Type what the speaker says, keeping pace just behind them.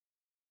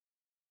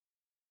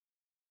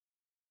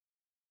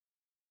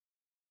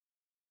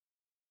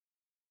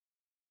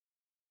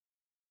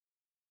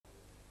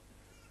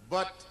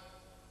but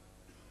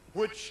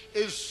which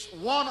is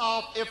one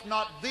of, if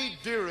not the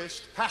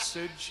dearest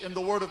passage in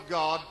the Word of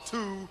God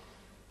to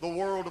the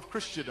world of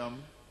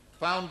Christendom,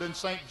 found in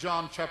St.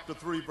 John chapter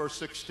 3, verse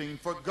 16.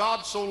 For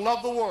God so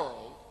loved the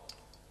world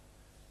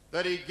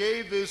that he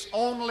gave his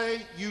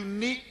only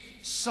unique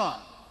Son.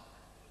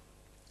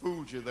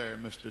 Fooled you there,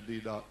 Mr.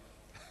 Deedat.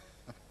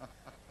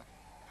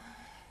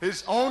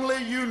 His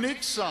only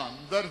unique Son,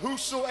 that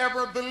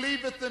whosoever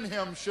believeth in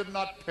him should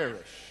not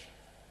perish,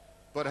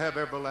 but have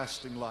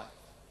everlasting life.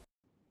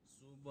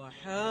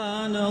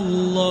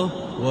 Subhanallah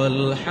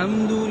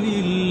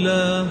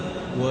walhamdulillah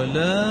wa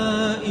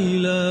la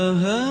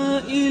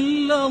ilaha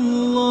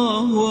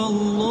illallah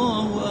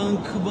wallahu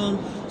akbar.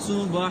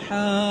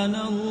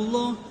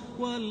 Subhanallah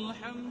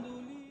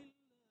walhamdulillah.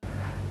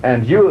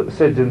 And you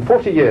said in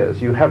 40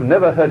 years you have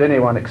never heard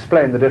anyone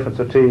explain the difference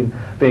between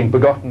being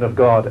begotten of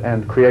God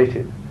and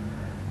created.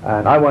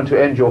 And I want to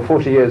end your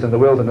 40 years in the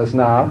wilderness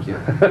now. Thank you.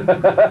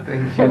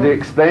 Thank you. And to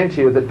explain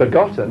to you that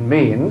begotten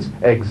means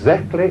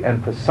exactly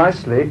and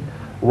precisely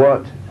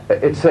what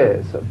it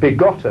says.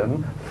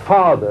 Begotten,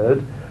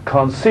 fathered,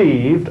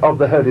 conceived of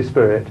the Holy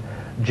Spirit.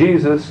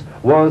 Jesus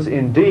was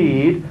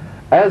indeed,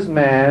 as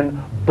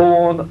man,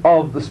 born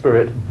of the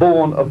Spirit,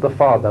 born of the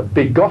Father,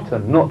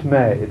 begotten, not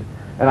made.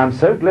 And I'm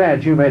so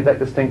glad you made that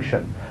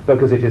distinction,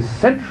 because it is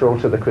central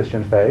to the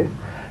Christian faith,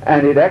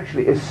 and it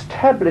actually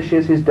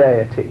establishes his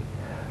deity.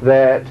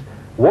 That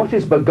what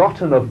is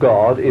begotten of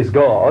God is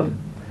God,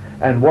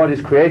 and what is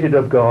created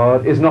of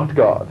God is not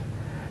God.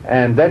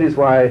 And that is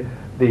why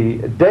the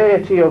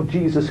deity of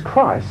Jesus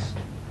Christ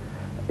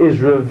is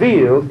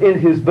revealed in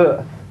his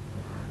birth.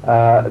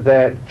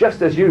 That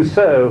just as you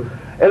so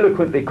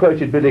eloquently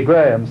quoted Billy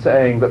Graham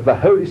saying that the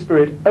Holy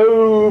Spirit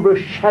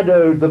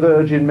overshadowed the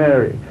Virgin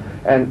Mary,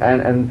 and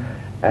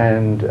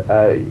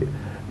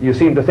you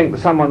seem to think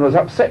that someone was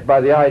upset by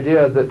the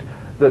idea that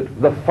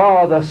the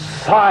Father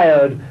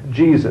sired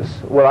Jesus.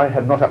 Well, I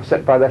am not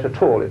upset by that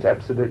at all. It's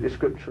absolutely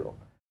scriptural.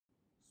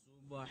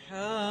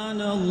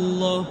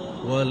 Subhanallah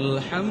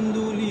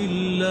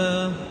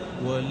walhamdulillah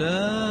wa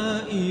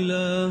la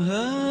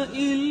ilaha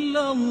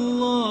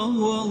illallah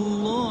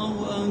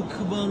wallahu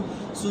akbar.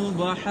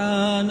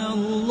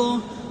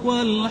 Subhanallah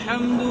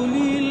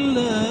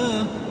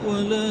walhamdulillah wa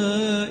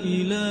la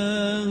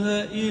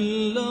ilaha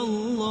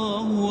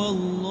illallah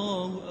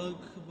wallahu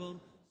akbar.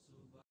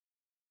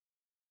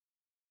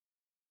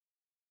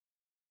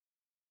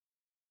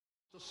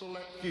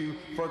 Select you,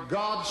 for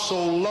God so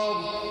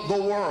loved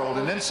the world.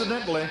 And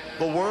incidentally,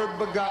 the word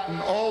begotten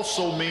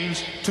also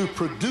means to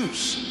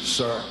produce,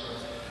 sir.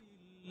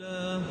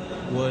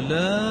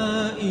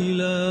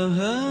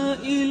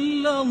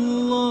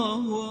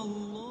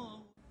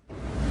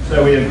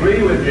 So we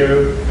agree with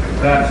you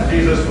that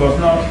Jesus was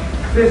not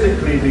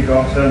physically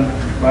begotten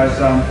by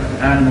some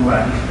animal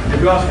act.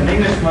 If you ask an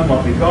Englishman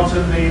what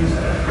begotten means,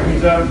 we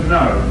don't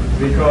know,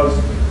 because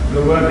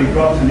the word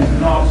begotten is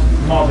not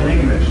modern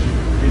English.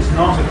 It's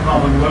not a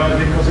common word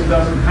because it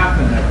doesn't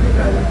happen every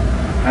day.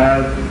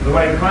 The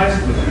way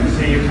Christ was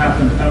conceived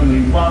happened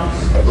only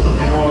once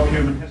in all of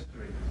human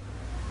history.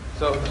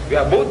 So we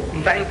are both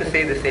trying to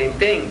say the same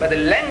thing, but the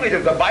language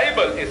of the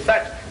Bible is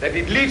such that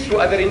it leads to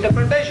other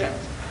interpretations.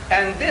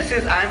 And this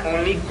is, I'm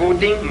only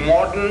quoting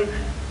modern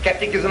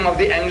catechism of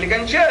the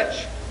Anglican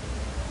Church,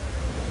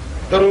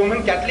 the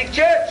Roman Catholic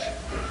Church.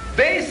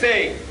 They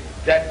say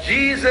that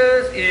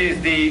Jesus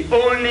is the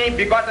only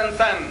begotten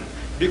Son.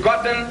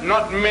 Begotten,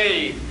 not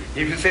made.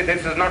 If you say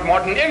this is not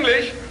modern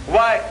English,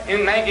 why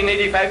in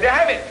 1985 they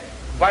have it?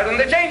 Why don't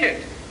they change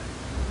it?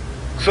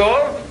 So,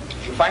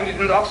 you find it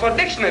in the Oxford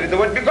Dictionary, the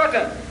word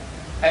begotten.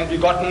 And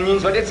begotten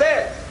means what it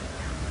says.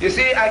 You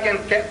see, I can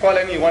call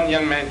any one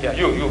young man here.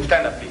 You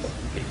stand up, please.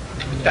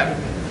 Stand up.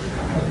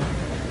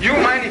 You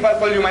mind if I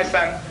call you my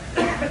son?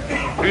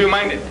 Do you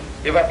mind it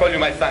if I call you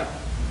my son?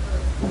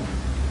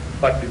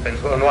 What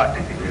depends on what?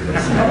 You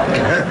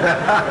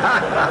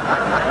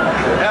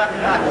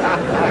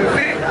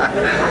see?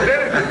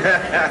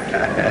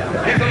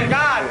 He's on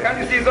guard. Can't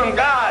you see he's on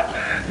guard?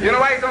 You know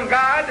why he's on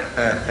guard?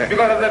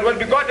 Because of that word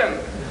begotten.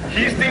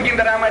 He's thinking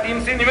that I might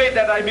insinuate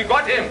that I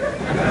begot him.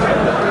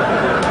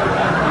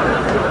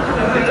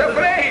 He's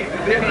afraid.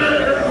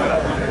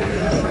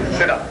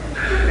 Sit up.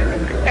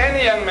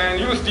 Any young man,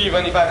 you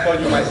Stephen, if I call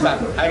you my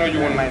son, I know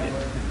you won't mind it.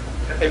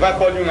 If I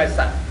call you my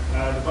son.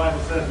 The Bible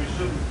says we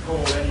shouldn't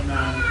call any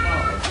man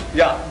father.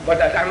 Yeah,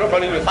 but I'm not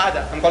calling you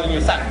father, I'm calling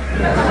you son.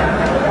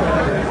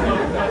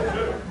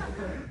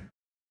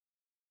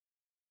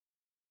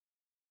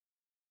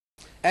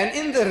 And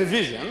in the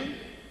revision,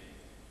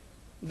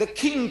 the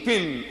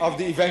kingpin of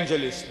the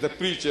evangelist, the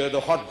preacher, the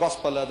hot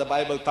gospeler, the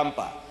Bible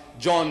thumper,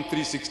 John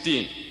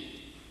 3:16.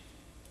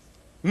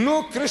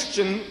 No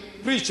Christian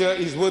preacher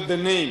is worth the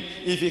name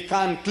if he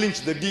can't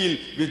clinch the deal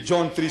with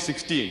John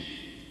 3:16.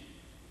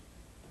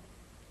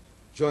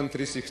 John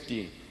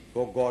 3:16.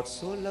 For God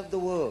so loved the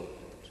world,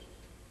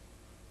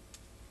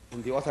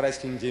 in the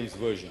Authorized King James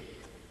Version,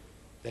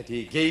 that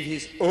he gave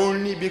his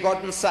only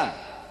begotten Son.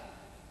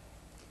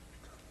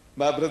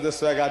 My brother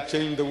Swagart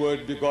changed the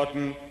word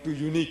begotten to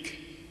unique.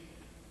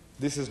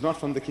 This is not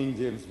from the King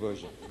James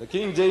Version. The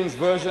King James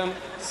Version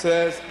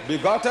says,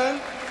 begotten.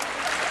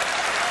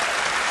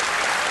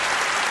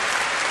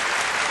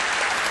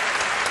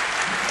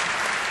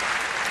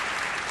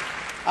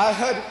 I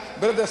heard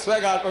Brother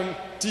Swaggart on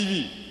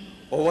TV,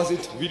 or was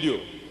it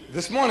video,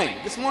 this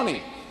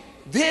morning.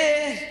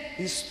 There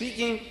he's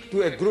speaking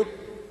to a group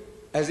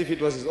as if it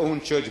was his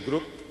own church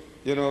group,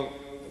 you know,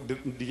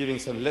 giving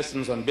some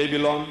lessons on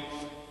Babylon.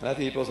 And I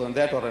think it was on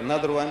that or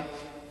another one.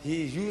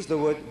 He used the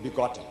word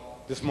begotten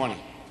this morning.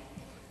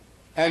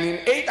 And in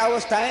 8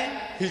 hours' time,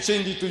 he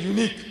changed it to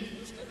unique.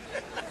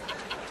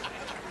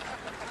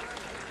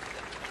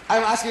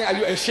 I'm asking, are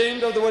you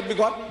ashamed of the word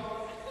begotten?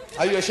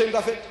 Are you ashamed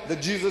of it? That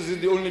Jesus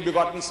is the only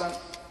begotten Son?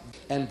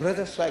 And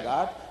Brother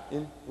Swaggart,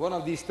 in one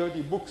of these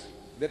 30 books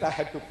that I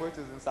had to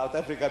purchase in South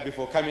Africa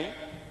before coming,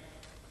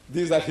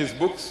 these are his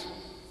books.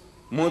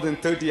 More than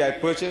 30 I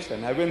purchased,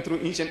 and I went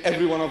through each and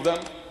every one of them.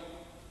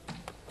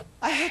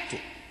 I had to.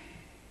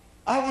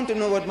 I want to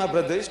know what my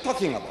brother is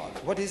talking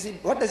about. What does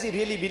he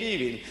really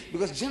believe in?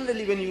 Because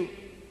generally when you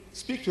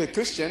speak to a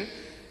Christian,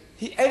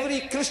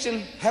 every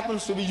Christian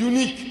happens to be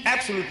unique,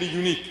 absolutely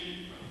unique.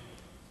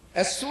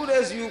 As soon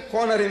as you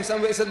corner him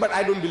somewhere, he says, but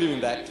I don't believe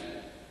in that.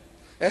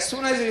 As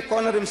soon as you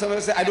corner him somewhere,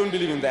 he says, I don't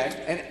believe in that.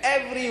 And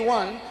every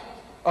one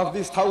of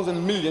these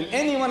 1,000 million,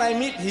 anyone I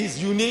meet,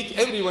 he's unique,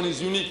 everyone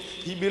is unique.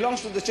 He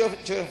belongs to the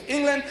Church of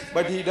England,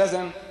 but he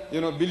doesn't,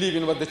 believe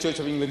in what the Church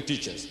of England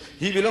teaches.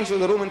 He belongs to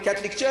the Roman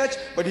Catholic Church,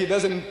 but he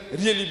doesn't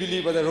really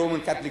believe what the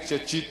Roman Catholic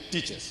Church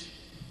teaches.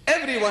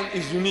 Everyone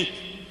is unique.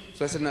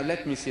 So I said, now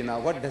let me see now,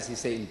 what does he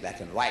say in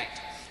black and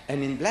white?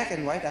 And in black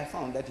and white, I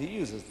found that he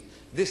uses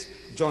this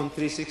John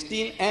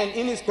 3:16, and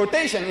in his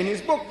quotation, in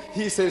his book,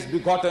 he says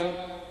begotten.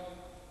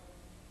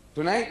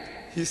 Tonight,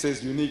 he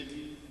says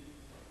unique.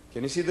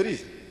 Can you see the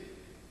reason?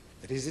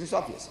 The reason is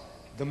obvious.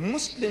 The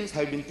Muslims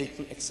have been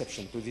taking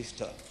exception to this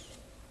term.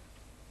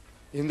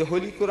 In the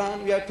Holy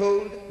Quran, we are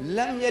told,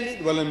 Lam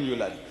yalid wa lam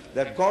yulad,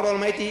 that God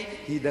Almighty,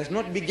 He does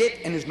not beget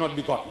and is not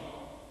begotten.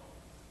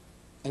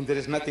 And there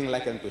is nothing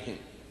like unto Him.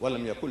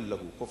 Walam yakul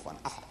lahu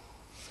kufuwan ahad.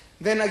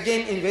 Then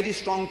again, in very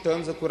strong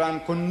terms, the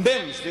Quran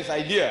condemns this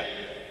idea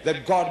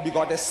that God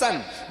begot a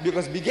son,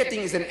 because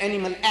begetting is an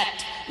animal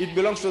act. It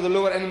belongs to the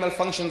lower animal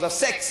functions of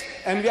sex,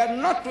 and we are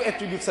not to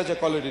attribute such a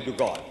quality to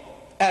God.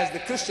 As the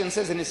Christian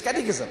says in his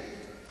catechism,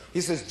 he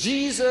says,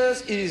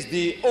 Jesus is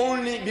the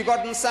only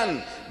begotten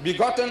Son,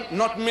 begotten,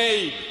 not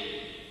made.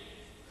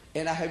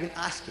 And I have been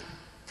asking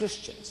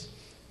Christians,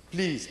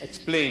 please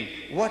explain,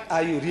 what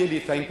are you really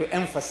trying to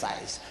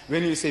emphasize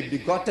when you say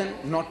begotten,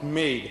 not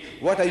made?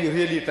 What are you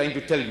really trying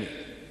to tell me?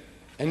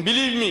 And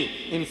believe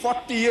me, in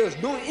 40 years,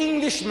 no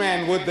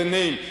Englishman worth the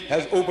name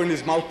has opened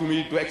his mouth to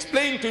me to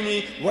explain to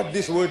me what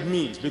this word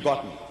means,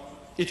 begotten.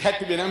 It had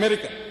to be an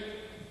American.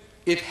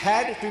 It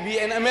had to be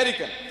an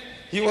American.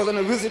 He was on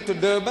a visit to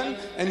Durban,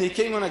 and he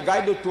came on a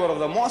guided tour of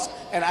the mosque,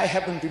 and I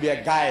happened to be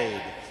a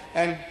guide.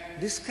 And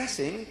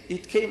discussing,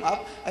 it came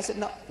up. I said,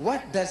 now,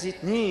 what does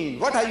it mean?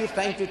 What are you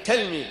trying to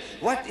tell me?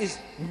 What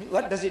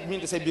does it mean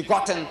to say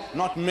begotten,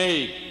 not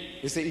made?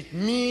 He said, it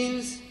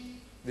means,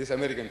 this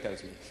American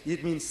tells me,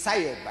 it means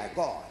sired by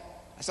God.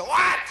 I said,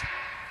 what?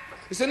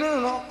 He said,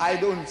 no, I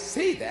don't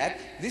say that.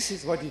 This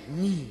is what it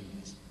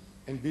means.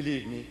 And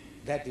believe me,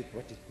 that is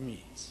what it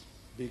means.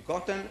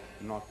 Begotten,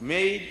 not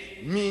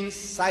made, means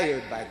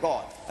sired by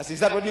God. I said, is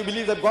that what you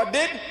believe that God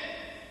did?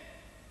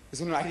 He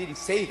said, no, I didn't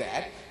say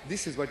that.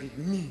 This is what it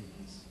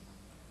means.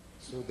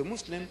 So the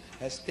Muslim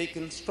has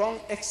taken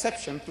strong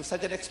exception to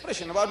such an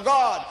expression about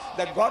God,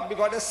 that God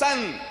begot a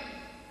son.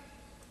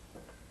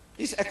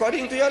 It's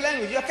according to your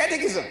language, your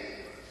catechism.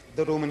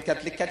 The Roman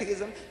Catholic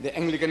Catechism, the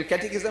Anglican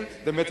Catechism,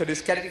 the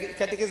Methodist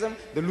Catechism,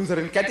 the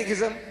Lutheran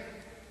Catechism.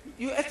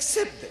 You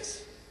accept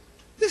this.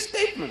 This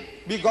statement,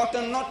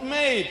 begotten, not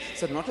made.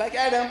 Said, not like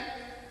Adam.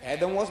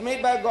 Adam was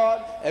made by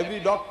God. Every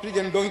dog, pig,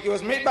 and donkey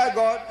was made by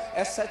God.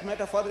 As such,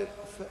 metaphorically,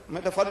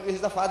 He's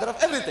the father of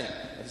everything.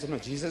 I said, no,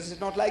 Jesus is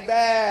not like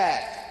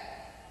that.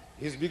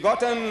 He's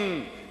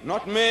begotten,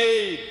 not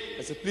made.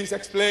 I said, please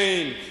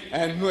explain.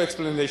 And no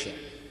explanation.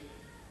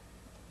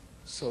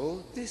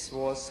 So this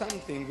was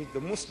something which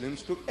the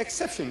Muslims took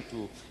exception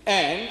to.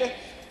 And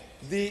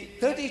the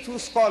 32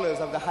 scholars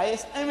of the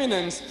highest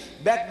eminence,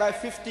 backed by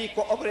 50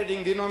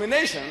 cooperating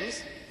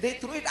denominations, they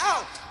threw it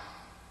out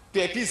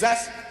to appease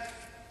us.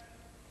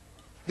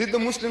 Did the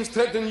Muslims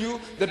threaten you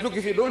that, look,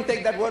 if you don't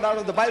take that word out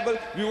of the Bible,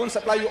 we won't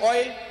supply you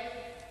oil?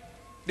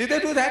 Did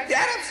they do that? The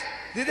Arabs?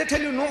 Did they tell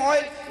you no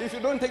oil if you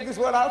don't take this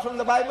word out from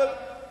the Bible?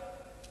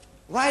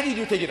 Why did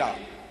you take it out?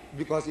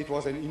 Because it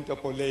was an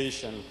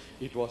interpolation.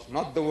 It was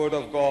not the word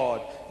of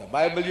God. The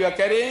Bible you are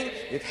carrying,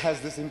 it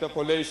has this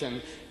interpolation.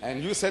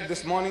 And you said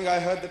this morning, I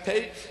heard the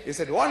tape, he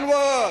said one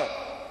word,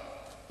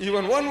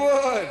 even one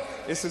word.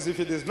 It says if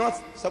it is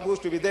not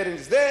supposed to be there and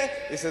it's there,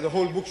 it says the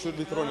whole book should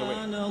be thrown away.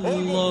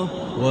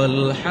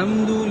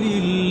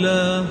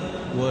 Walhamdulillah,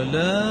 wa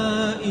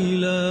la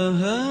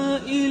ilaha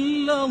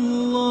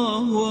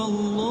illallah,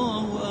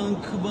 wallahu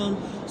akbar,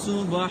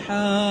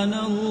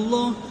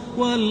 subhanallah.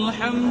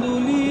 والحمد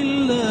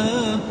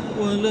لله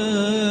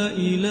ولا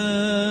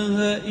إله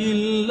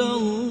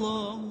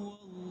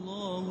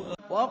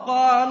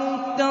وقالوا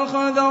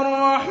اتخذ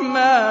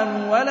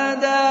الرحمن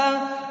ولدا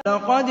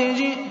لقد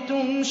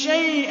جئتم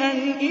شيئا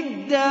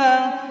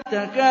إدا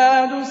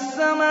تكاد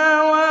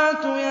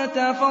السماوات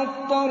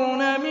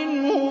يتفطرن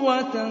منه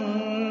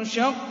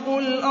وتنشق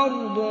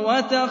الأرض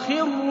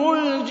وتخر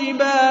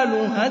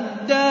الجبال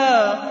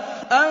هدا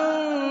أن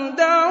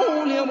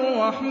دعوا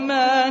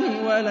للرحمن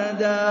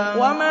ولدا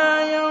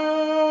وما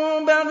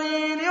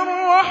ينبغي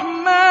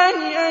للرحمن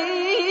أن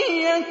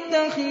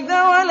يتخذ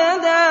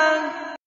ولدا